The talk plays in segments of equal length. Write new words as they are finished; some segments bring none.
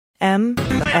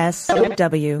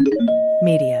MSW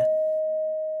Media.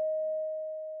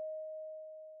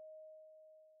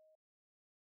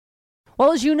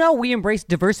 Well, as you know, we embrace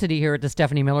diversity here at the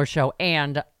Stephanie Miller Show,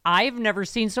 and I've never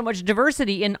seen so much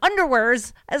diversity in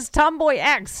underwears as Tomboy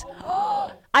X.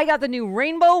 I got the new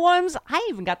rainbow ones. I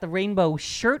even got the rainbow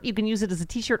shirt. You can use it as a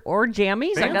t-shirt or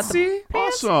jammies. Fancy? I got the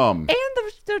pants Awesome. and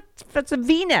it's a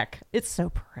V-neck. It's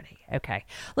so pretty. Okay.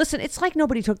 Listen, it's like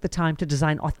nobody took the time to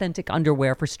design authentic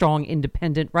underwear for strong,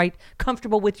 independent, right?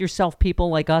 Comfortable with yourself people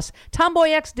like us.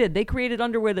 Tomboy X did. They created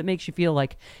underwear that makes you feel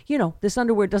like, you know, this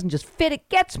underwear doesn't just fit, it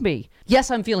gets me.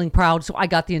 Yes, I'm feeling proud, so I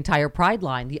got the entire Pride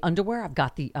line. The underwear, I've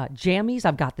got the jammies,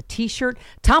 I've got the t-shirt.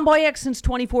 Tomboy X since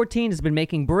 2014 has been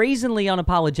making brazenly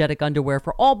unapologetic underwear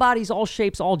for all bodies, all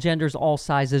shapes, all genders, all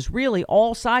sizes. Really,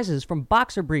 all sizes, from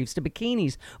boxer briefs to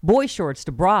bikinis, boy shorts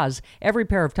to bras. Every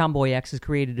pair of Tomboy X is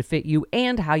created to fit you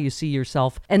and how you see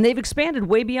yourself. And they've expanded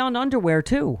way beyond underwear,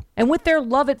 too. And with their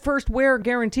love at first wear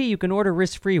guarantee, you can order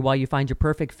risk-free while you find your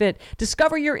perfect fit.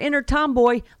 Discover your inner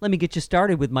tomboy. Let me get you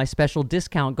started with my special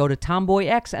discount. Go to Tomboy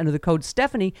X, enter the code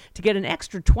Stephanie to get an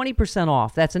extra 20%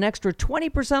 off. That's an extra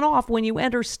 20% off when you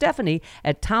enter Stephanie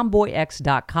at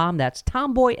tomboyx.com. That's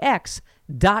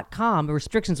tomboyx.com.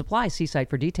 Restrictions apply. See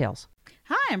site for details.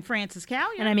 Hi, I'm Frances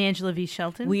Callion. And I'm Angela V.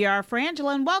 Shelton. We are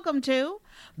Frangela, and welcome to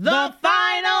The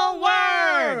Final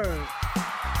Word.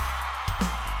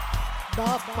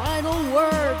 The Final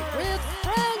Word with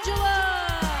Frangela.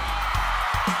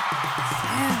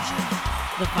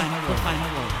 The final word. The final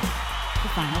word. The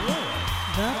final word.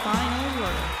 The final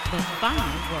word. The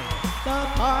final word. The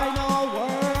Final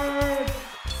Word.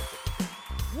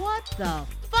 What the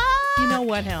fuck? You know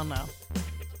what? Hell no.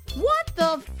 What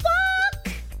the fuck?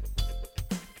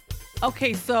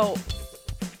 Okay, so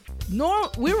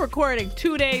we're recording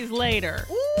 2 days later.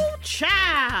 Ooh,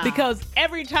 child. Because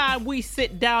every time we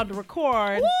sit down to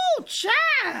record, Ooh,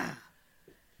 child.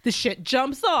 the shit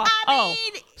jumps off. I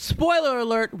mean, spoiler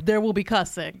alert, there will be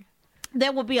cussing.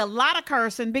 there will be a lot of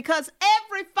cursing because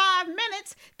every 5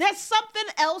 minutes there's something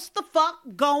else the fuck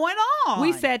going on.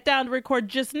 We sat down to record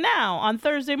just now on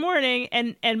Thursday morning,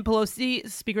 and Pelosi,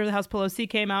 Speaker of the House Pelosi,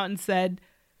 came out and said,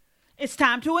 it's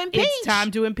time to impeach. it's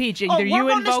time to impeach. Oh, Either you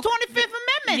work on invoke this 25th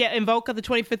Amendment. Yeah, invoke the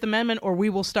 25th Amendment, or we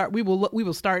will start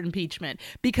impeachment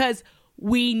because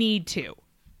we need to. Ooh.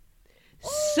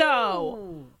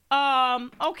 So,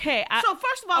 okay. So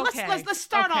first of all, okay. let's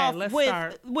start off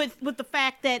with the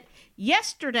fact that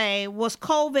yesterday was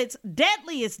COVID's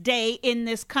deadliest day in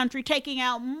this country, taking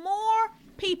out more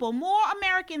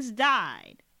Americans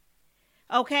died,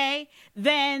 okay,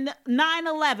 than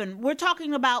 9/11. We're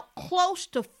talking about close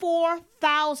to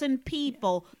 4,000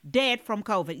 people dead from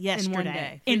COVID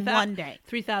yesterday. In one day.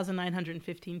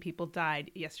 3,915 people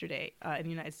died yesterday in the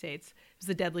United States. It was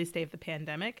the deadliest day of the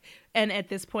pandemic. And at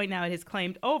this point now, it has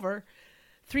claimed over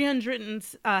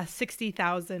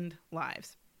 360,000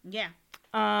 lives. Yeah.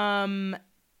 And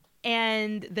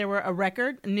there were a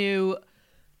record new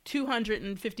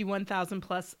 251,000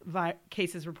 plus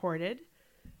cases reported.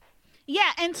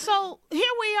 Yeah, and so here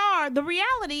we are. The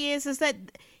reality is that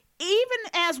even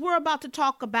as we're about to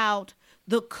talk about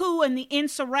the coup and the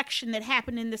insurrection that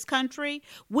happened in this country,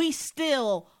 we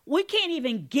can't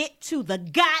even get to the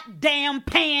goddamn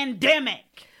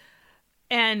pandemic.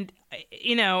 And,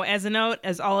 you know, as a note,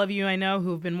 as all of you I know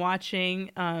who've been watching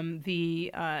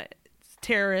the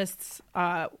terrorists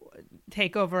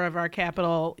takeover of our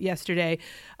Capitol yesterday,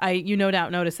 you no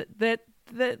doubt noticed that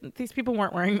these people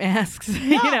weren't wearing masks,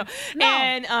 No.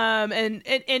 And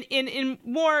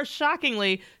more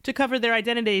shockingly, to cover their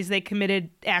identities, they committed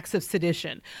acts of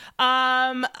sedition.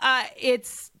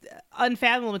 It's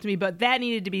unfathomable to me, but that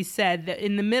needed to be said. That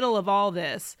in the middle of all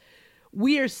this,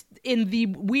 we're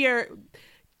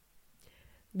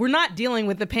not dealing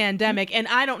with the pandemic, and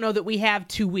I don't know that we have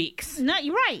 2 weeks. No,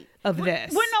 you're right.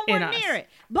 This, we're nowhere near it.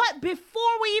 But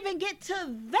before we even get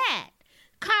to that,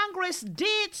 Congress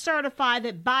did certify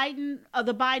that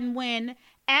the Biden win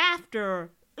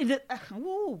after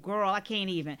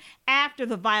after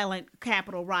the violent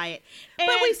Capitol riot. And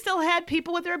but we still had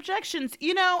people with their objections.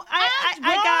 You know,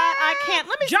 I can't.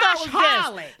 Let me start with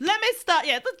Hawley. this. Let me start.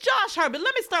 Yeah, Josh Hart. But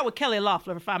let me start with Kelly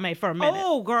Loeffler, if I may, for a minute.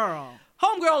 Oh, girl.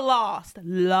 Homegirl lost.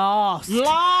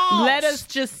 Let us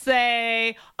just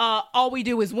say all we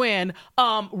do is win.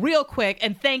 Real quick,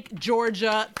 and thank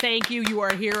Georgia. Thank you. You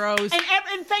are heroes.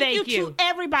 And thank you to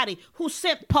everybody who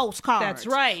sent postcards. That's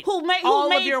right. Who made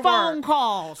phone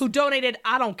calls. Who donated,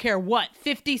 I don't care what,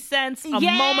 50 cents, a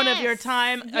moment of your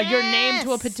time, your name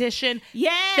to a petition.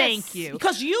 Yes. Thank you.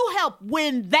 Because you helped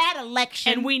win that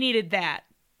election. And we needed that.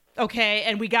 Okay?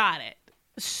 And we got it.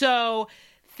 So,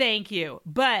 thank you.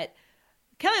 But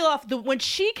Kelly Loeffler, when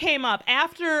she came up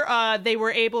after they were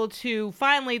able to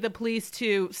finally the police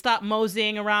to stop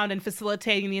moseying around and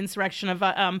facilitating the insurrection of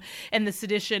and the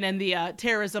sedition and the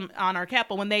terrorism on our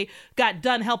Capitol, when they got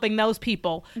done helping those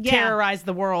people terrorize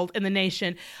the world and the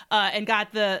nation, and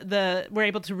got were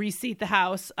able to reseat the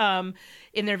House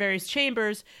in their various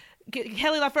chambers,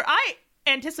 Kelly Loeffler, I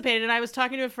anticipated, and I was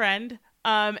talking to a friend,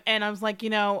 and I was like,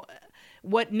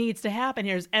 what needs to happen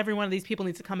here is every one of these people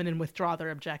needs to come in and withdraw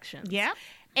their objections. Yeah.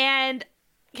 And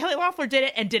Kelly Loeffler did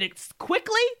it, and did it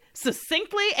quickly,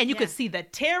 succinctly, and you could see the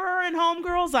terror in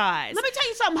Homegirl's eyes. Let me tell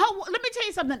you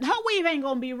something. Her weave ain't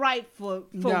gonna be right for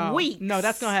weeks. No,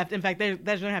 that's gonna have to. In fact, they're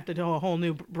gonna have to do a whole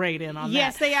new braid in on that.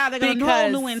 Yes, they are. They're gonna do a whole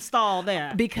new install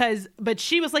there. But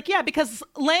she was like, because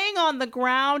laying on the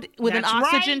ground with an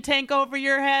oxygen tank over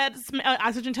your head,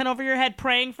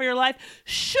 praying for your life,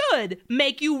 should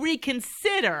make you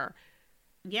reconsider.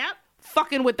 Yep.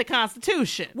 Fucking with the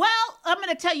Constitution. Well, I'm going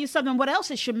to tell you something. What else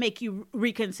it should make you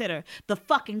reconsider? The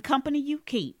fucking company you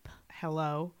keep.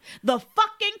 Hello? The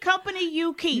fucking company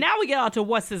you keep. Now we get on to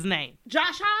what's his name?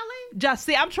 Josh Hawley? Just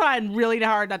see, I'm trying really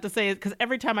hard not to say it because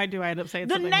every time I do, I end up saying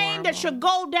the something name horrible. that should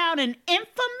go down in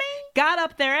infamy. Got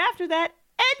up there after that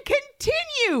and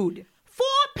continued. 4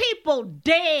 people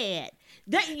dead.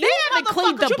 They haven't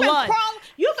cleaned the blood.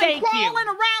 You've been crawling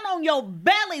around on your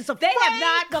bellies. They have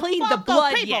not cleaned the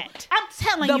blood yet. I'm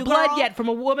telling you, the blood yet from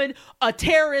a woman, a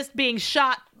terrorist being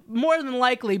shot more than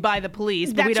likely by the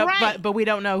police. But we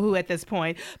don't know who at this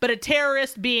point. But a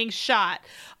terrorist being shot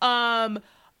in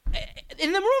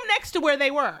the room next to where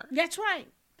they were. That's right.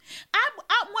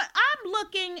 I'm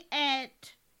looking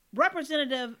at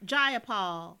Representative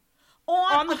Jayapal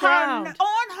on the ground,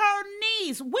 on her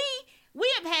knees. We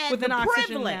have had with the an privilege.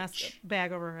 oxygen mask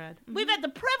bag over her head. Mm-hmm. We've had the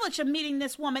privilege of meeting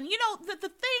this woman. The thing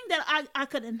that I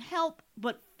couldn't help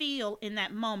but feel in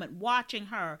that moment watching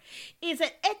her is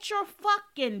that at your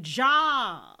fucking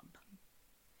job,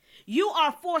 you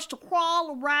are forced to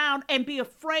crawl around and be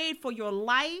afraid for your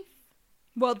life.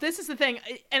 Well, this is the thing,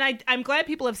 and I'm glad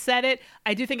people have said it.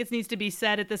 I do think it needs to be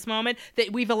said at this moment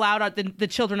that we've allowed the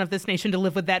children of this nation to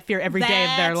live with that fear every day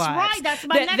of their lives. That's right. That's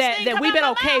my next thing. That we've been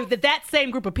okay, that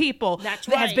same group of people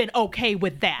has been okay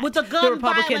with that. With the gun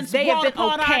Republicans, violence they have been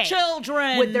upon okay our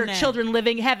children. with their children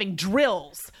having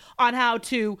drills on how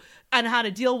to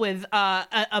deal with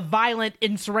a violent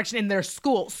insurrection in their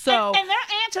school. So and their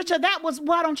answer to that was,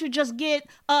 why don't you just get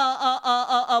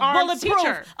a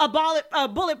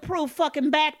bulletproof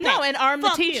fucking backpack? No, and arm the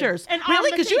teachers. And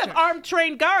really, because you have armed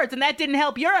trained guards, and that didn't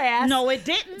help your ass. No, it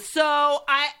didn't. So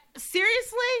I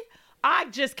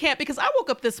just can't, because I woke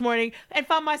up this morning and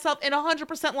found myself in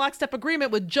 100% lockstep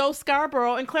agreement with Joe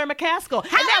Scarborough and Claire McCaskill.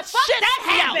 How the fuck that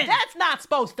happened? That's not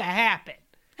supposed to happen.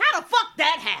 How the fuck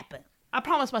that happened? I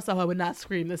promised myself I would not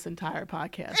scream this entire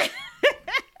podcast.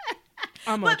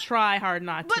 I'm going to try hard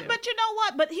not to. But you know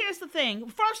what? But here's the thing.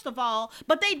 First of all,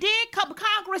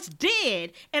 Congress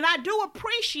did, and I do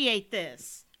appreciate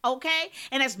this, okay?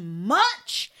 And as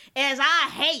much as I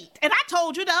hate, and I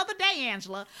told you the other day,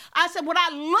 Angela, I said, when I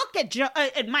look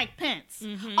at Mike Pence,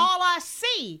 all I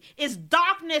see is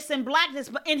darkness and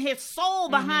blackness in his soul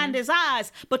behind his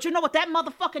eyes. But you know what that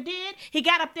motherfucker did? He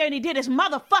got up there and he did his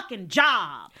motherfucking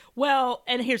job. Well,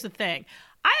 and here's the thing.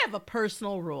 I have a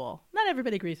personal rule. Not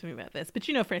everybody agrees with me about this, but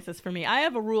Francis, for me, I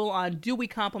have a rule on, do we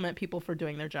compliment people for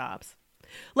doing their jobs?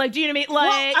 Like, do you know what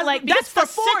I mean? Because for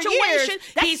 4 years,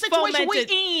 that's the situation we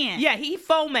in. Yeah, he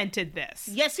fomented this.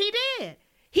 Yes, he did.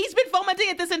 He's been fomenting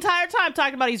it this entire time,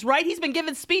 talking about he's right. He's been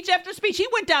giving speech after speech. He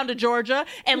went down to Georgia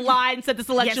and lied and said this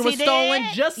election was stolen,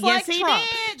 just like Trump.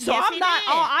 So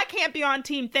I can't be on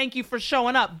team thank you for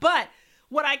showing up. But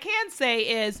what I can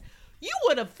say is, you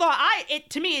would have thought,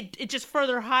 to me, it just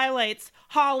further highlights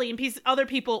Hawley and other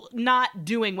people not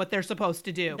doing what they're supposed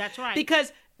to do. That's right.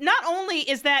 Because not only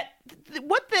is that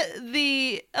what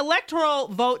the electoral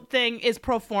vote thing is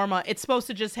pro forma, it's supposed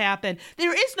to just happen.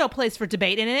 There is no place for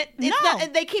debate in it.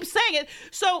 They keep saying it.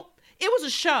 So it was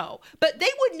a show, but they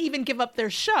wouldn't even give up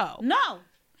their show. No.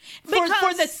 For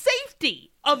the safety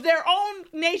of their own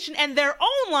nation and their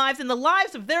own lives and the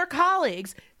lives of their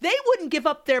colleagues, they wouldn't give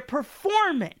up their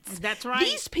performance. That's right.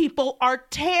 These people are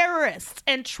terrorists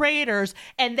and traitors,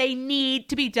 and they need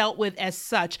to be dealt with as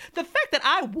such. The fact that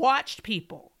I watched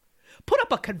people put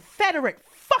up a Confederate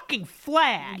fucking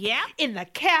flag in the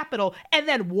Capitol and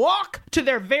then walk to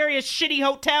their various shitty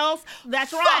hotels.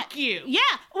 That's right. Fuck you. Yeah.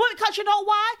 Well, because you know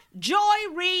why?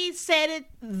 Joy Reid said it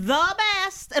the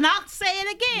best, and I'll say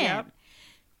it again.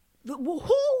 Yep.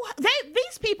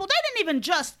 These people, they didn't even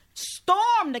just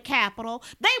stormed the Capitol.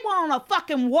 They were on a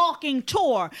fucking walking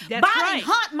tour. That's Bonnie right.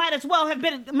 Hunt might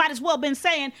as well been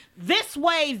saying this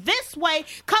way.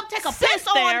 Come take a piss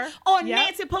on Yep.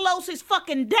 Nancy Pelosi's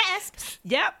fucking desk.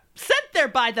 Yep. Sent there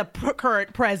by the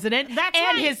current president That's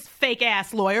and right. his fake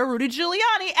ass lawyer, Rudy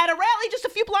Giuliani, at a rally just a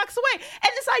few blocks away.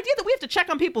 And this idea that we have to check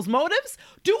on people's motives,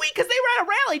 do we? Because they were at a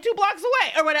rally 2 blocks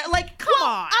away or whatever. Like, come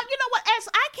on. You know what? As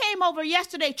I came over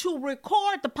yesterday to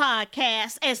record the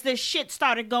podcast as this shit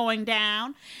started going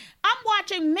down, I'm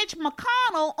watching Mitch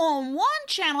McConnell on one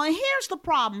channel, and here's the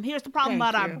problem. Here's the problem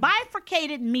Thank about you. our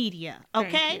bifurcated media,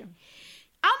 okay? Thank you.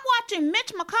 I'm watching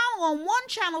Mitch McConnell on one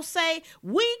channel say,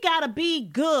 we gotta be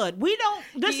good.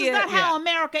 This is not how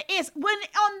America is. When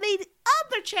on the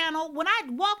other channel, when I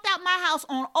walked out my house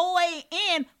on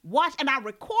OAN, and I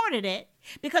recorded it,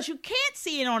 because you can't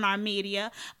see it on our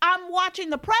media, I'm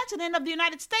watching the president of the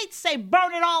United States say,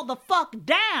 burn it all the fuck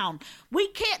down. We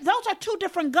can't, those are two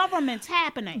different governments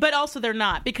happening. But also they're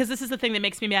not, because this is the thing that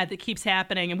makes me mad that keeps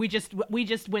happening. And we just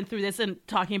went through this and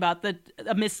talking about a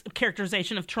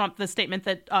mischaracterization of Trump, the statement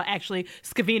that actually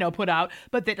Scavino put out,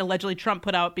 but that allegedly Trump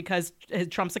put out because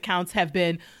Trump's accounts have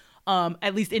been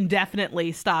at least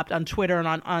indefinitely stopped on Twitter and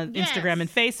on Yes. Instagram and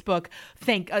Facebook.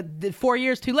 4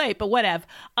 years too late, but whatever.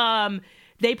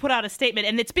 They put out a statement,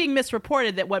 and it's being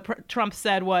misreported that what Trump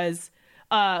said was,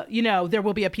 there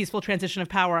will be a peaceful transition of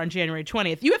power on January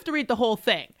 20th. You have to read the whole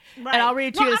thing. Right. And I'll read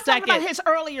it to you in a I'm talking second. about his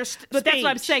earlier But that's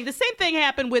what I'm speech. saying. The same thing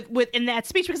happened with in that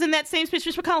speech, because in that same speech,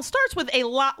 Mitch McConnell starts with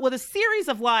a series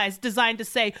of lies designed to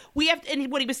say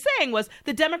and what he was saying was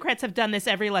the Democrats have done this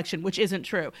every election, which isn't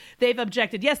true. They've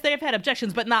objected. Yes, they have had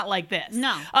objections, but not like this.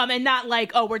 No. And not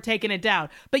like, we're taking it down.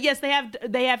 But yes, they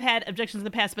have had objections in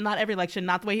the past, but not every election,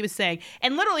 not the way he was saying.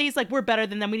 And literally he's like, we're better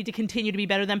than them. We need to continue to be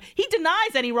better than them. He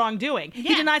denies any wrongdoing. Yeah.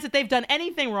 He denies that they've done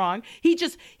anything wrong.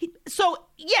 So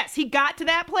yes, he got to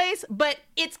that place, but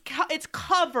it's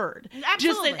covered just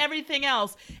Absolutely. in everything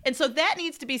else. And so that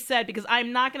needs to be said, because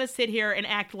I'm not going to sit here and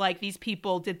act like these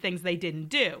people did things they didn't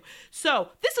do. So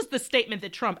this is the statement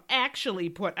that Trump actually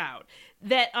put out,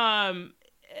 that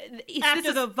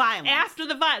After the violence. After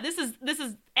the violence. This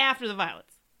is after the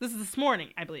violence. This is this morning,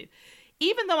 I believe.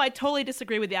 Even though I totally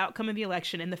disagree with the outcome of the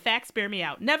election and the facts bear me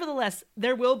out, nevertheless,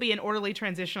 there will be an orderly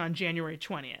transition on January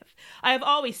 20th. I have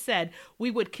always said we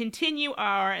would continue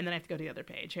and then I have to go to the other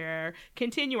page here,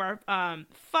 continue our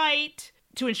fight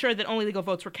to ensure that only legal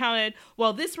votes were counted.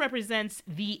 While this represents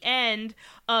the end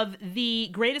of the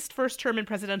greatest first term in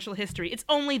presidential history, it's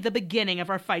only the beginning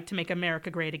of our fight to make America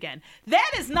great again.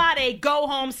 That is not a go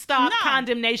home stop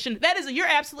condemnation. That is, you're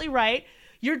absolutely right.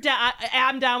 You're down.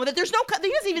 I'm down with it. He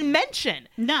doesn't even mention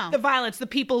the violence, the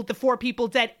 4 people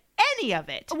dead, any of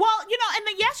it. Well, and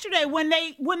then yesterday when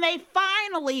they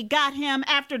finally got him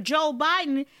after Joe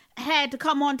Biden had to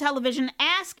come on television,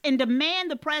 ask and demand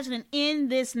the president in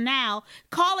this now,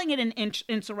 calling it an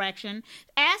insurrection,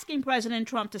 asking President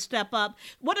Trump to step up.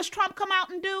 What does Trump come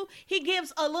out and do? He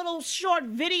gives a little short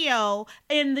video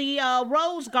in the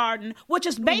Rose Garden, which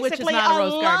is basically not a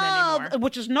Rose Garden anymore.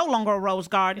 which is no longer a Rose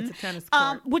Garden. It's a tennis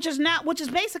court. Which is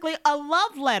basically a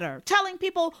love letter telling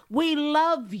people we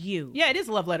love you. Yeah, it is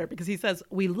a love letter, because he says,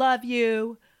 we love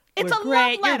you. It's We're a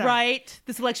great. love letter. You're right.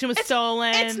 This election was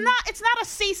stolen. It's not a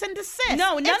cease and desist.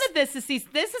 No, none of this is cease.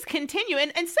 This is continue.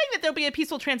 And saying that there'll be a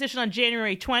peaceful transition on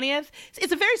January 20th,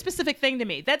 it's a very specific thing to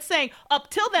me. That's saying, up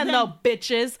till then, though,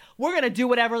 bitches, we're going to do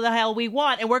whatever the hell we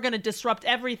want, and we're going to disrupt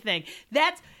everything.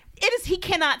 He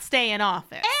cannot stay in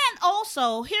office. And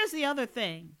also, here's the other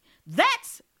thing. That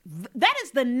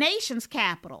is the nation's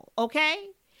capital, okay?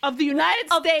 Of the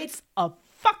United States of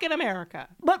fucking America.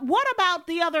 But what about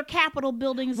the other Capitol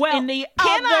buildings Well, in the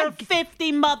other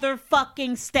 50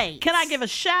 motherfucking states? Can I give a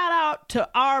shout out to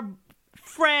our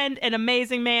friend and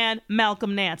amazing man,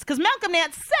 Malcolm Nance? Because Malcolm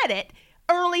Nance said it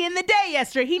early in the day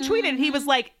yesterday. He tweeted, he was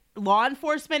like, law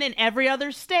enforcement in every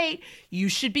other state, you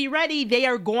should be ready. They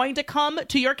are going to come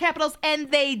to your capitals,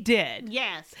 and they did.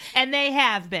 Yes. And they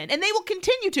have been. And they will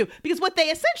continue to, because what they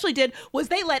essentially did was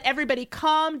they let everybody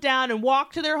calm down and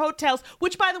walk to their hotels,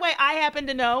 which, by the way, I happen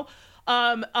to know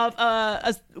of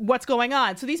what's going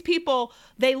on. So these people,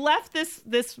 they left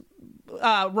this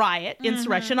riot,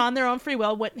 insurrection on their own free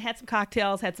will, went and had some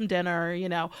cocktails, had some dinner,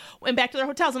 went back to their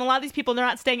hotels. And a lot of these people, they're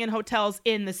not staying in hotels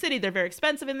in the city. They're very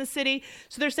expensive in the city.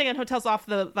 So they're staying in hotels off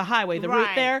the highway, the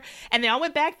route there. And they all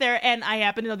went back there. And I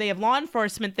happen to know they have law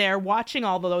enforcement there watching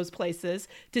all of those places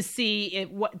to see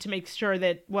to make sure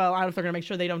that, well, I don't know if they're going to make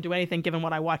sure they don't do anything given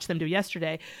what I watched them do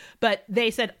yesterday. But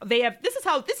they said this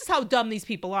is how dumb these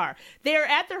people are. They're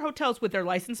at their hotels with their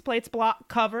license plates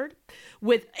covered.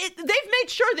 they've made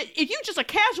sure that if you just a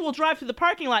casual drive through the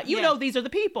parking lot, you know these are the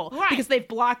people. Right. Because they've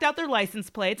blocked out their license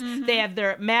plates. They have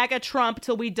their MAGA Trump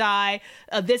till we die.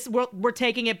 We're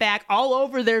taking it back all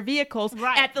over their vehicles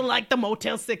at the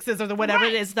Motel 6s or the whatever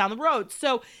it is down the road.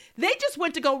 So they just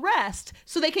went to go rest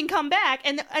so they can come back,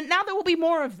 and now there will be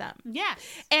more of them. Yes.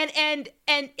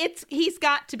 And he's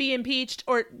got to be impeached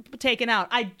or taken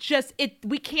out.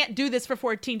 We can't do this for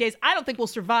 14 days. I don't think we'll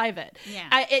survive it.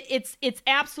 Yeah. It's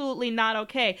absolutely not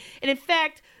okay. And in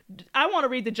fact, I want to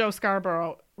read the Joe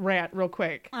Scarborough rant real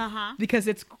quick because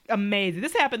it's amazing.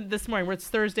 This happened this morning, where it's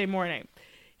Thursday morning.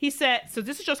 He said, so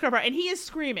this is Joe Scarborough, and he is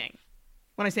screaming.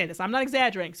 When I say this, I'm not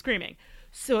exaggerating, screaming.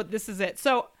 So this is it.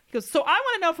 So he goes, so I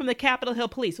want to know from the Capitol Hill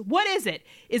Police, what is it?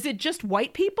 Is it just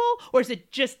white people, or is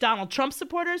it just Donald Trump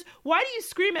supporters? Why do you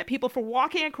scream at people for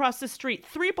walking across the street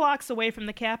 3 blocks away from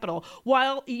the Capitol?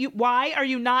 Why are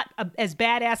you not as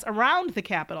badass around the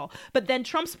Capitol? But then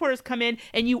Trump supporters come in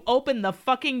and you open the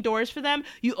fucking doors for them.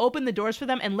 You open the doors for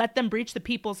them and let them breach the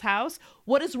people's house.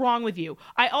 What is wrong with you?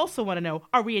 I also want to know,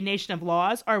 are we a nation of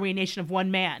laws? Are we a nation of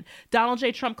one man? Donald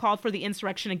J. Trump called for the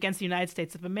insurrection against the United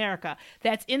States of America.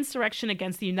 That's insurrection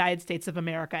against the United States of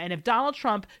America. And if Donald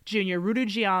Trump Jr., Rudy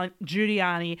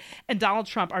Giuliani, and Donald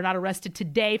Trump are not arrested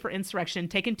today for insurrection,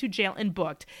 taken to jail and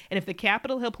booked, and if the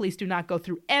Capitol Hill Police do not go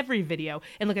through every video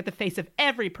and look at the face of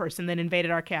every person that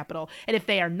invaded our Capitol, and if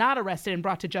they are not arrested and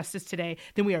brought to justice today,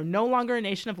 then we are no longer a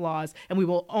nation of laws, and we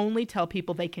will only tell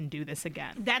people they can do this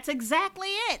again. That's exactly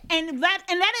it. And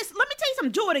that is, let me tell you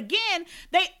something, do it again.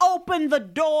 They opened the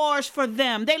doors for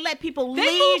them. They let people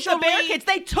They moved the barricades.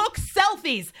 They took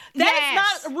selfies. That is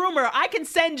not a rumor. I can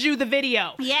send you the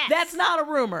video. Yes. That's not a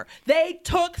rumor. They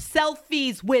took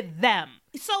selfies with them.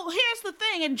 So here's the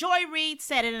thing, and Joy Reid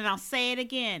said it, and I'll say it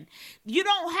again. You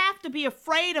don't have to be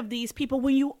afraid of these people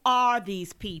when you are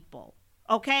these people.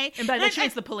 Okay? And by that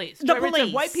means the police. The police.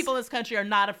 Said, white people in this country are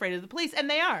not afraid of the police, and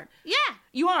they aren't. Yeah.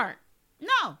 You aren't.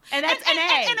 No. And that's and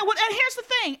here's the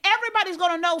thing. Everybody's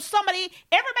going to know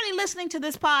everybody listening to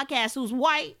this podcast who's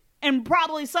white, and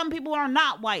probably some people are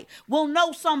not white, will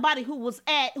know somebody who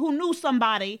knew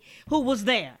somebody who was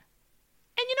there.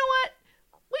 And you know what?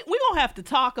 We gonna have to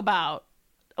talk about.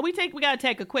 We gotta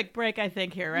take a quick break, I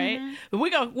think, here, right? But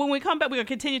when we come back, we're gonna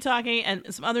continue talking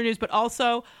and some other news, but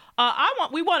also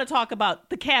we want to talk about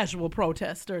the casual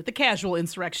protester, the casual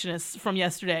insurrectionists from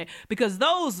yesterday, because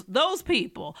those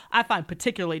people I find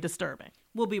particularly disturbing.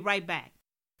 We'll be right back.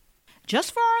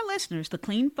 Just for our listeners, the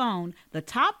Clean Phone, the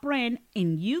top brand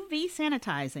in UV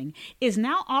sanitizing, is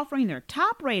now offering their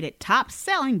top-rated,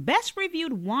 top-selling,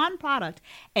 best-reviewed wand product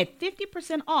at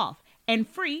 50% off and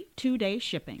free 2-day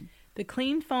shipping. The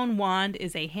Clean Phone Wand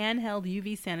is a handheld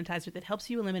UV sanitizer that helps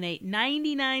you eliminate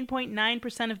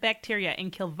 99.9% of bacteria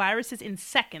and kill viruses in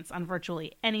seconds on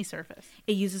virtually any surface.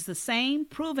 It uses the same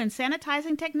proven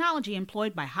sanitizing technology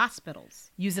employed by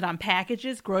hospitals. Use it on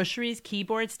packages, groceries,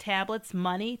 keyboards, tablets,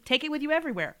 money. Take it with you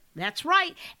everywhere. That's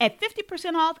right. At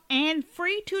 50% off and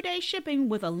free 2-day shipping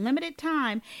with a limited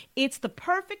time, it's the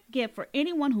perfect gift for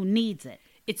anyone who needs it.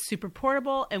 It's super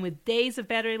portable, and with days of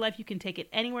battery life, you can take it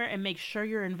anywhere and make sure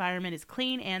your environment is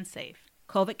clean and safe.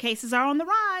 COVID cases are on the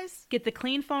rise. Get the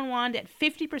Clean Phone Wand at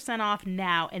 50% off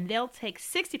now, and they'll take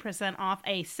 60% off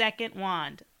a second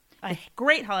wand. A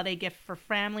great holiday gift for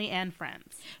family and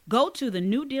friends. Go to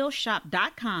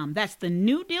thenewdealshop.com. That's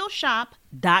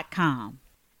thenewdealshop.com.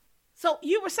 So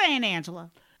you were saying, Angela.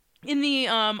 In the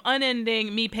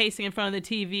unending me pacing in front of the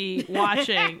TV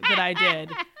watching that I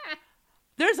did,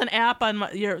 there's an app on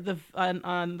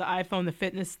on the iPhone, the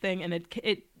fitness thing, and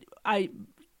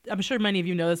I'm sure many of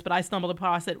you know this, but I stumbled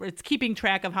across it. It's keeping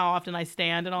track of how often I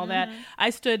stand and all that.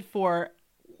 I stood for,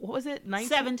 what was it?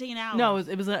 17 hours. No,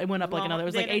 it went up like another. It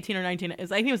was like 18 or 19. I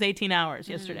think it was 18 hours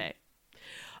yesterday.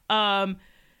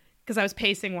 Because I was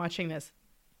pacing watching this.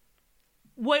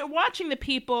 Watching the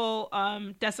people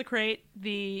desecrate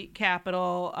the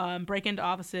Capitol, break into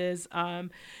offices,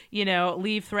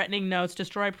 leave threatening notes,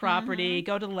 destroy property,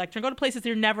 go to the lectern, go to places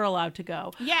they're never allowed to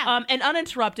go. Yeah. And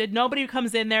uninterrupted. Nobody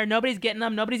comes in there. Nobody's getting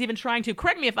them. Nobody's even trying to.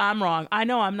 Correct me if I'm wrong. I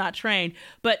know I'm not trained,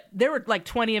 but there were like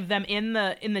 20 of them in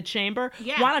the chamber.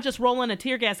 Yeah. Why not just roll in a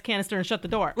tear gas canister and shut the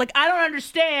door? Like, I don't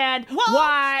understand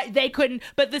why they couldn't.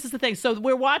 But this is the thing. So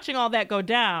we're watching all that go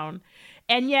down.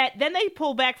 And yet, then they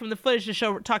pull back from the footage to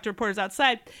talk to reporters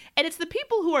outside. And it's the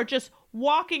people who are just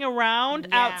walking around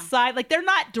outside. Like, they're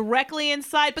not directly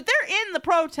inside, but they're in the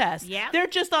protest. Yeah. They're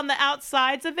just on the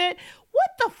outsides of it. What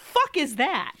the fuck is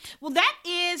that? Well, that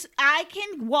is, I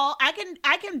can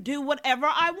do whatever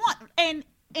I want. And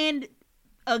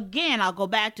again, I'll go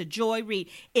back to Joy Reid.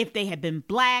 If they had been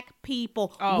black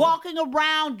people walking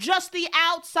around just the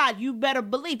outside, you better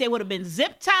believe they would have been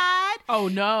zip tied. Oh,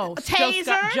 no.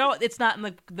 Taser. Joe, it's not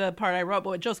in the part I wrote, but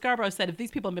what Joe Scarborough said, if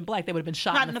these people had been black, they would have been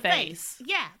shot in the face.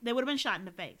 Yeah, they would have been shot in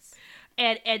the face.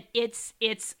 And it's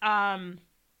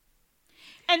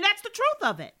and that's the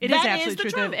truth of it. It is absolutely the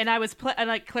truth of it. And I was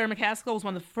like Claire McCaskill was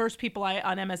one of the first people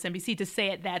on MSNBC to say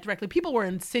it that directly. People were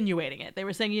insinuating it. They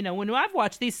were saying, when I've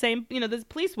watched these same, the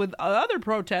police with other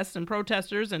protests and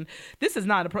protesters, and this is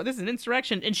not this is an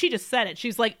insurrection. And she just said it.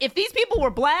 She's like, if these people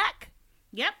were black.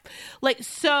 Yep. Like,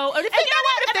 so, if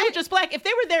they were just black, if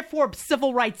they were there for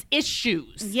civil rights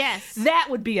issues, yes, that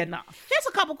would be enough. There's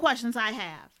a couple questions I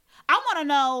have. I want to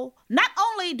know, not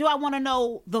only do I want to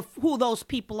know who those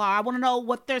people are, I want to know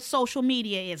what their social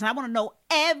media is. And I want to know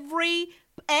every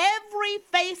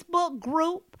Facebook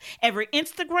group, every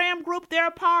Instagram group they're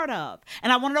a part of.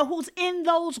 And I want to know who's in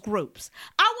those groups.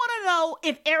 I want to know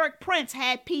if Eric Prince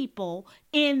had people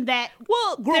in that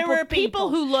group. There were people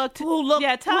who looked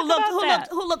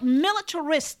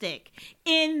militaristic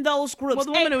in those groups. Well,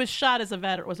 the woman who was shot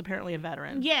was apparently a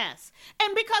veteran. Yes.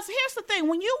 And because here's the thing,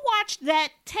 when you watch that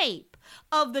tape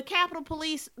of the Capitol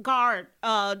Police Guard,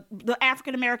 the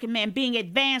African-American man being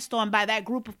advanced on by that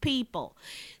group of people,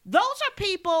 those are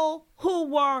people who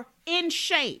were in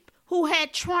shape, who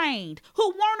had trained, who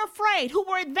weren't afraid, who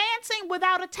were advancing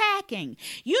without attacking.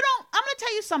 I'm going to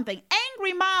tell you something.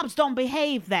 Angry mobs don't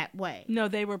behave that way. No,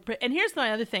 they were. And here's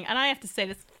my other thing, and I have to say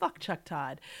this, fuck Chuck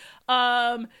Todd.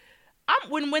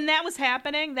 When that was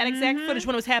happening, that exact footage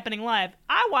when it was happening live,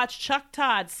 I watched Chuck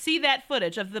Todd see that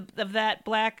footage of that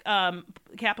black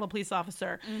Capitol Police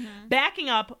officer backing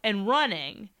up and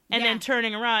running and then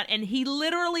turning around, and he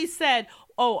literally said,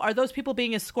 "Oh, are those people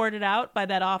being escorted out by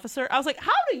that officer?" I was like,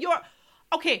 "How do your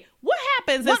what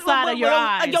happens inside of your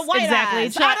eyes? Your white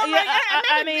eyes.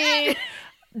 I mean."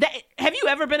 Have you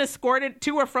ever been escorted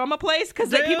to or from a place? Because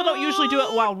people don't usually do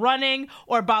it while running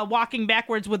or by walking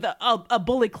backwards with a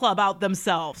bully club out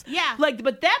themselves. Yeah.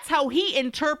 But that's how he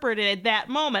interpreted that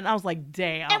moment. I was like,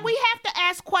 damn. And we have to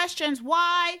ask questions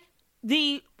why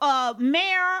the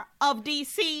mayor of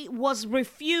D.C. was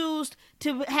refused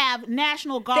to have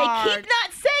National Guard. They keep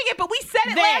not saying it, but we said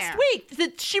it last week.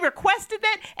 That she requested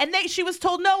that, and she was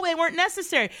told no, they weren't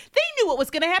necessary. They knew what was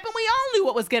going to happen. We all knew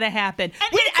what was going to happen. And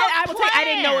I will tell you, I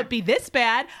didn't know it'd be this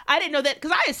bad. I didn't know that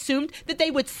because I assumed that they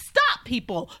would stop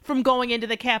people from going into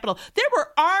the Capitol. There were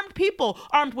armed people,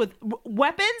 armed with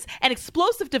weapons and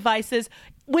explosive devices,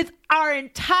 with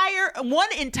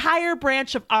one entire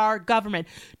branch of our government.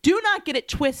 Do not get it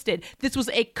twisted. This was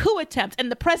a coup attempt,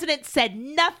 and the president said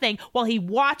nothing while he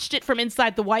watched it from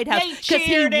inside the White House because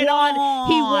he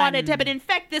wanted to. But in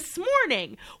fact, this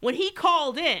morning when he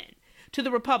called in to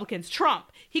the Republicans,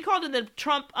 he called in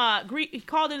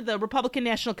the Republican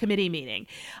National Committee meeting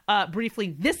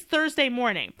briefly this Thursday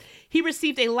morning. He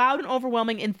received a loud and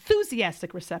overwhelming,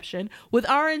 enthusiastic reception with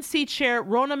RNC Chair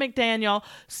Ronna McDaniel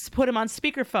put him on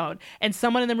speakerphone, and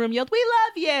someone in the room yelled, "We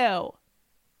love you."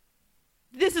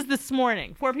 This is this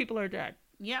morning. 4 people are dead.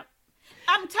 Yep.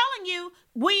 I'm telling you,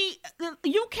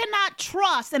 you cannot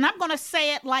trust, and I'm going to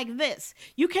say it like this.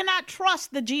 You cannot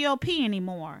trust the GOP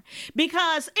anymore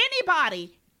because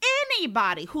anybody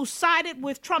who sided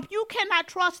with Trump, you cannot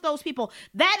trust those people.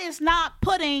 That is not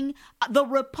putting the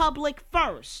republic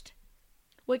first.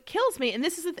 What kills me, and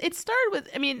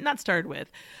not started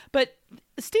with, but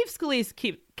Steve Scalise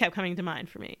kept coming to mind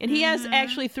for me. And he has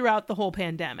actually throughout the whole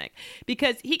pandemic,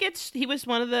 because he was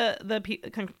one of the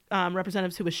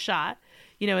representatives who was shot,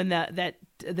 in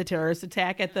the terrorist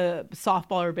attack at the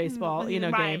softball or baseball,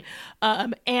 right.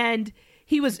 game. And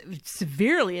he was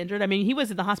severely injured. I mean, he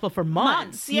was in the hospital for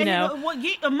months.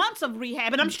 Months of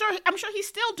rehab, and I'm sure he's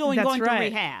still going through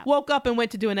rehab. Woke up and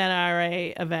went to do an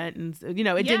NRA event, and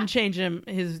it didn't change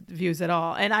his views at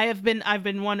all. And I've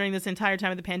been wondering this entire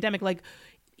time of the pandemic, like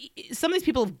some of these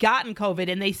people have gotten COVID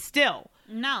and they still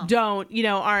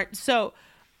aren't. So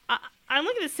I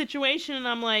look at this situation and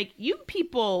I'm like, you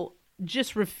people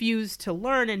just refuse to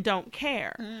learn and don't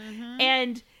care.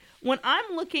 And when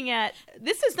I'm looking at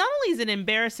this, is not only is it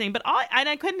embarrassing, but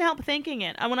I couldn't help thinking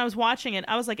it. When I was watching it,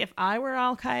 I was like, if I were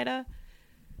Al-Qaeda,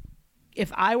 if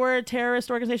I were a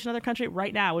terrorist organization in another country,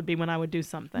 right now would be when I would do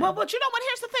something. Well, but you know what?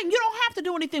 Here's the thing. You don't have to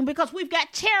do anything because we've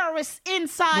got terrorists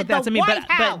inside the White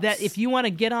House. But if you want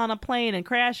to get on a plane and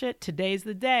crash it, today's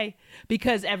the day,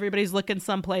 because everybody's looking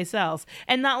someplace else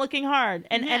and not looking hard.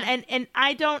 And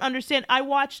I don't understand. I've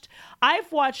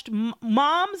watched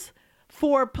moms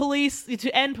for police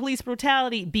to end police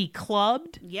brutality be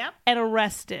clubbed Yep. and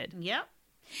arrested. Yep.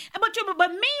 But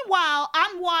meanwhile,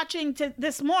 I'm watching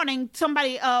this morning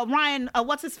somebody, Ryan,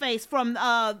 what's his face from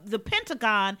the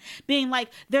Pentagon, being like,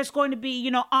 "There's going to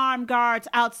be, armed guards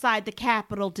outside the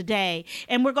Capitol today,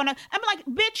 and we're gonna." I'm like,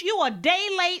 "Bitch, you a day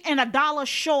late and $1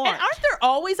 short." And aren't there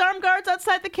always armed guards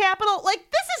outside the Capitol? Like,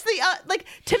 this is the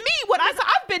to me,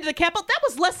 I've been to the Capitol. That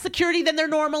was less security than there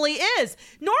normally is.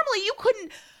 Normally, you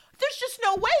couldn't. There's just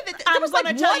no way that there was like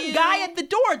one guy at the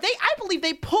door. I believe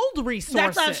they pulled resources.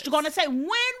 That's what I was going to say. When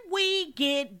we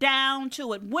get down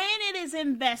to it, when it is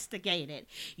investigated,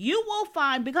 you will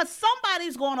find, because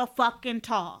somebody's going to fucking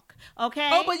talk. Okay.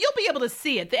 Oh, but you'll be able to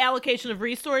see it, the allocation of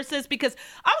resources, because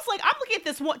I was like, I'm looking at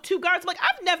this two guards. I'm like,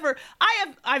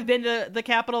 I've been to the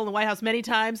Capitol and the White House many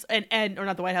times, and or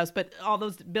not the White House, but all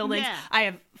those buildings. Yeah. I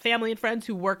have family and friends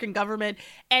who work in government,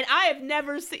 and I have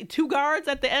never seen 2 guards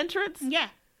at the entrance. Yeah.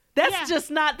 That's just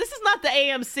not, this is not the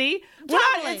AMC.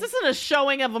 Totally. This isn't a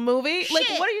showing of a movie. Shit.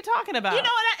 Like, what are you talking about? And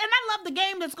I love the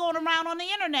game that's going around on the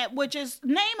internet, which is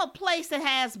name a place that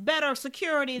has better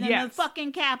security than the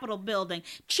fucking Capitol building.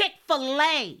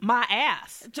 Chick-fil-A. My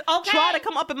ass. Okay. Try to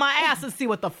come up in my ass and see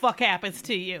what the fuck happens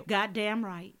to you. Goddamn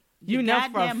right. You know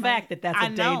for a fact that that's a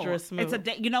dangerous move.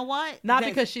 It's you know what? Not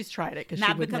because she's tried it.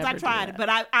 Not because I tried it, but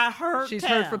I heard. She's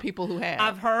heard from people who have.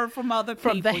 I've heard from other people.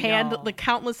 From the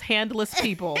countless handless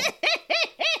people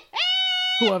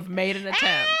who have made an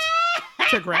attempt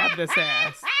to grab this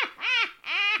ass.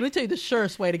 Let me tell you the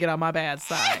surest way to get on my bad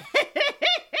side.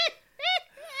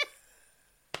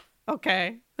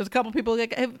 Okay, there's a couple people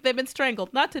they've been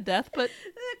strangled, not to death, but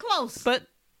close. But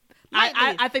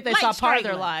I think they saw part of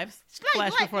their lives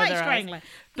flash before their eyes.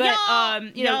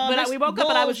 But we woke up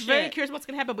and I was very curious what's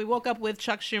going to happen. We woke up with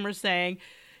Chuck Schumer saying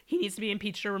he needs to be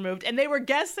impeached or removed, and they were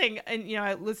guessing and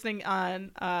listening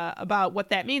on about what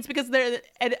that means, because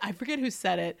and I forget who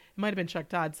said it. It might have been Chuck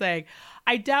Todd saying,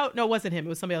 it wasn't him. It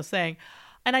was somebody else saying,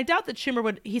 and I doubt that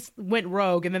Schumer went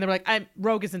rogue, and then they were like,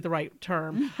 rogue isn't the right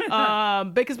term.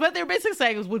 Because what they were basically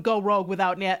saying was would go rogue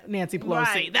without Nancy Pelosi.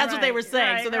 Right, that's what they were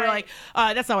saying. So they were like,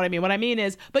 that's not what I mean. What I mean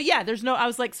is, but yeah, I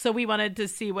was like, so we wanted to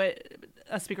see what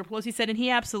Speaker Pelosi said, and he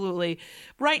absolutely,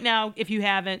 right now, if you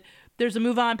haven't, there's a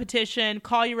move on petition.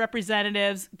 Call your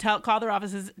representatives, call their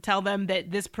offices, tell them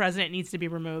that this president needs to be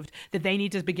removed, that they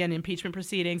need to begin impeachment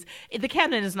proceedings. The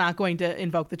cabinet is not going to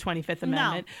invoke the 25th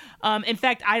Amendment. No. In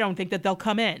fact, I don't think that they'll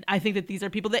come in. I think that these are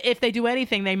people that if they do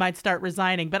anything, they might start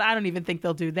resigning, but I don't even think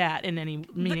they'll do that in any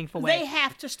meaningful way. They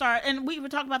have to start, and we were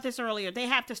talking about this earlier, they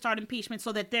have to start impeachment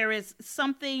so that there is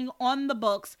something on the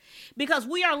books, because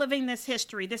we are living this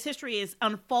history. This history is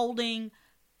unfolding.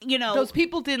 Those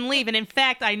people didn't leave, and in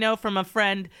fact, I know from a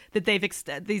friend that they've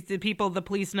the people the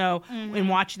police know in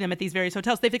watching them at these various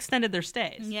hotels, they've extended their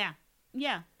stays. Yeah.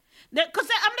 Because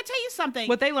I'm going to tell you something.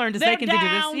 What they learned is they can do this.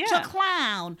 They're down to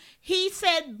clown. He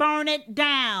said, "Burn it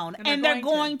down," and they're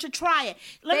going to try it.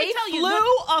 Let me tell you, they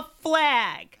flew a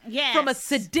flag from a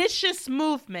seditious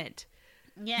movement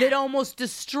that almost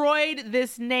destroyed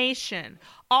this nation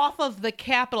off of the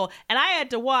Capitol, and I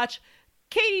had to watch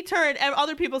Katie Turner and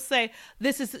other people say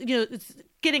this is, it's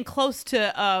getting close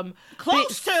to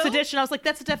sedition. I was like,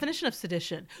 that's the definition of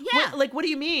sedition. Yeah. What do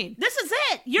you mean? This is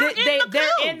it.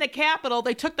 They're in the Capitol.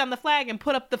 They took down the flag and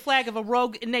put up the flag of a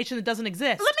rogue nation that doesn't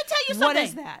exist. Let me tell you something. What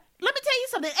is that? Let me tell you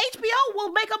something. HBO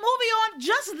will make a movie on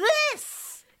just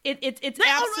this. It's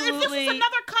absolutely. If this is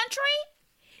another country,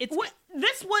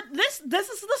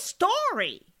 this is the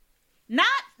story. Not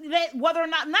that whether or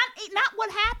not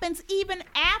what happens even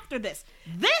after this.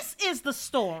 This is the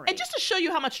story. And just to show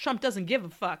you how much Trump doesn't give a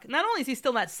fuck, not only has he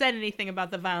still not said anything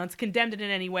about the violence, condemned it in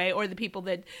any way, or the people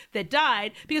that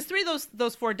died, because 3 of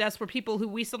those 4 deaths were people who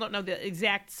we still don't know the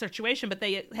exact situation, but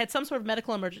they had some sort of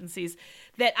medical emergencies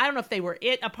that I don't know if they were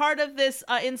a part of this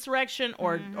insurrection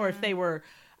or if they were.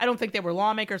 I don't think they were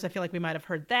lawmakers. I feel like we might have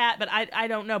heard that, but I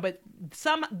don't know. But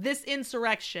this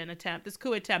insurrection attempt, this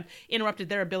coup attempt, interrupted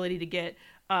their ability to get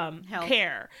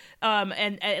care,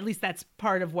 and at least that's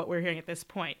part of what we're hearing at this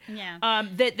point. Yeah.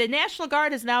 The National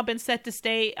Guard has now been set to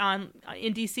stay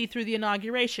in D.C. through the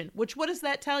inauguration. Which, what does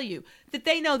that tell you? That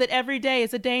they know that every day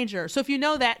is a danger. So if you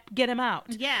know that, get him out.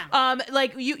 Yeah.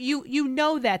 You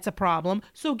know that's a problem.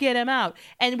 So get him out,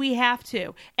 and we have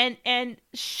to. And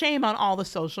shame on all the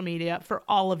social media for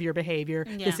all of your behavior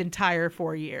this entire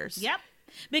 4 years. Yep.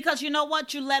 Because you know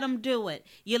what? You let them do it.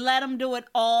 You let them do it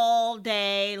all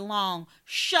day long.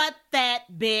 Shut that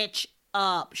bitch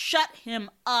up. Shut him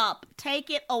up. Take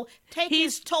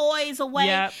his toys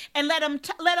away and let him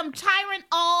tyrant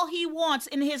all he wants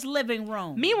in his living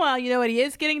room. Meanwhile, you know what he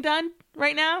is getting done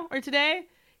right now or today?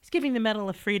 He's giving the Medal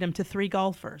of Freedom to 3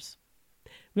 golfers,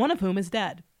 one of whom is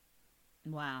dead.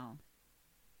 Wow.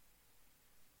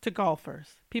 to golfers,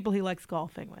 people he likes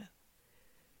golfing with.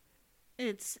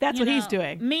 That's what he's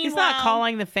doing. Meanwhile, he's not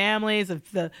calling the families of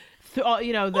the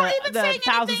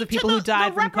thousands of people who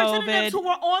died from COVID. Who were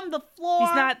on the floor.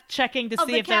 He's not checking to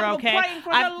see if they're okay. Praying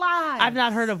for their lives. I've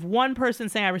not heard of one person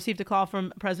saying I received a call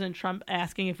from President Trump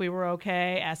asking if we were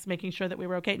okay, making sure that we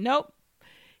were okay. Nope.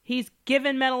 He's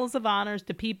given medals of honors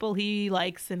to people he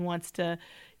likes and wants to,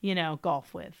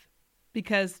 golf with,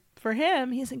 because for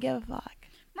him, he doesn't give a fuck.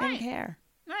 He doesn't care.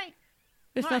 Right.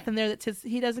 There's nothing there that says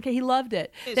he doesn't care. He loved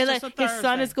it. It's just his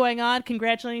son is going on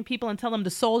congratulating people and telling them to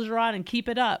soldier on and keep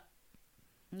it up.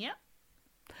 Yep.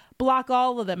 Block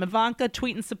all of them. Ivanka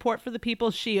tweeting support for the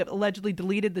people. She allegedly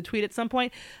deleted the tweet at some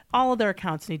point. All of their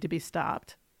accounts need to be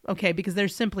stopped. Okay, because they're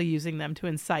simply using them to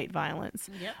incite violence.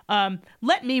 Yep.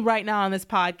 Let me right now on this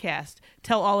podcast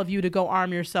tell all of you to go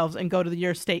arm yourselves and go to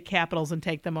your state capitals and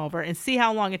take them over and see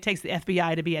how long it takes the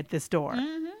FBI to be at this door.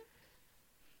 Mm-hmm.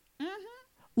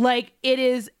 Like, it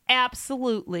is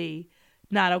absolutely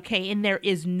not okay. And there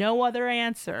is no other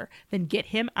answer than get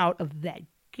him out of that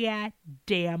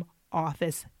goddamn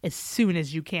office as soon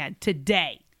as you can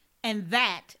today. And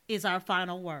that is our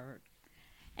final word.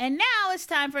 And now it's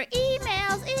time for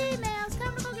emails.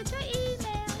 Time to go get your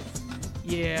emails.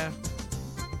 Yeah.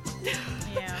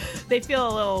 Yeah. They feel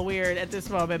a little weird at this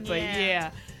moment, but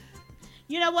yeah.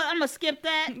 You know what? I'm going to skip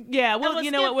that. Yeah, well,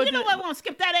 you know what? We're going to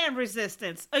skip that and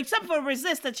resistance. Except for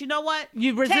resistance, you know what?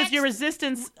 You resist your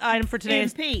resistance item for today.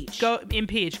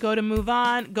 Impeach. Go to move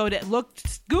on.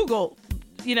 Google,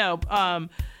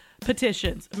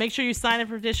 petitions. Make sure you sign a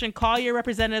petition. Call your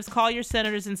representatives, call your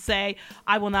senators and say,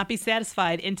 I will not be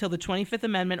satisfied until the 25th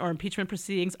Amendment or impeachment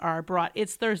proceedings are brought.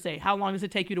 It's Thursday. How long does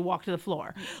it take you to walk to the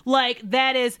floor?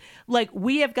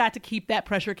 We have got to keep that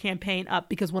pressure campaign up,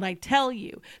 because when I tell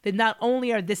you that not only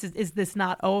is this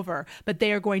not over, but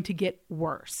they are going to get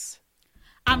worse.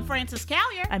 I'm Frances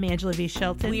Callier. I'm Angela V.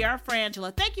 Shelton. We are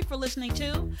Frangela. Thank you for listening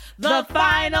to The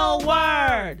Final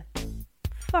Word.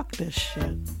 Fuck this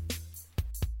shit.